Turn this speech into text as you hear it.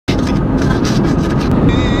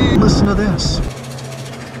this.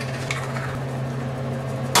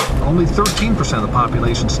 Only 13% of the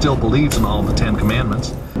population still believes in all the 10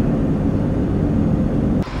 Commandments.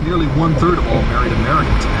 Nearly 1/3 of all married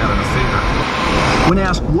Americans have had an affair. When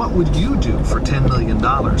asked, what would you do for $10 million?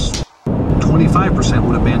 25%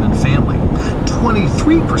 would abandon family.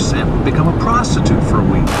 23% would become a prostitute for a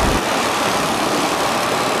week.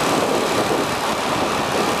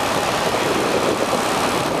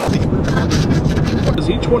 Because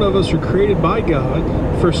each one of us are created by God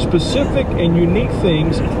for specific and unique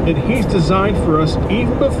things that He's designed for us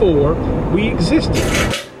even before we existed.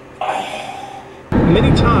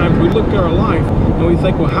 Many times we look at our life and we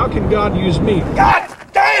think, well, how can God use me? God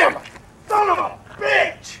damn! Son of a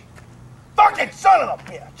bitch! Fucking son of a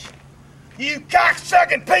bitch! You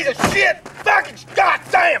cocksucking piece of shit! Fucking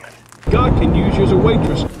goddamn it! God can use you as a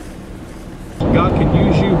waitress. God can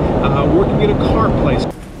use you working at a car place.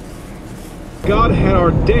 God had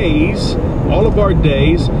our days, all of our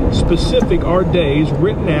days, specific our days,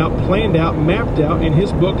 written out, planned out, mapped out in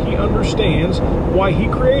His book. He understands why He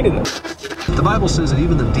created us. The Bible says that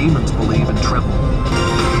even the demons believe and tremble.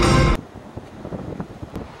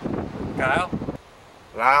 Kyle?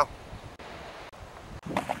 Lyle?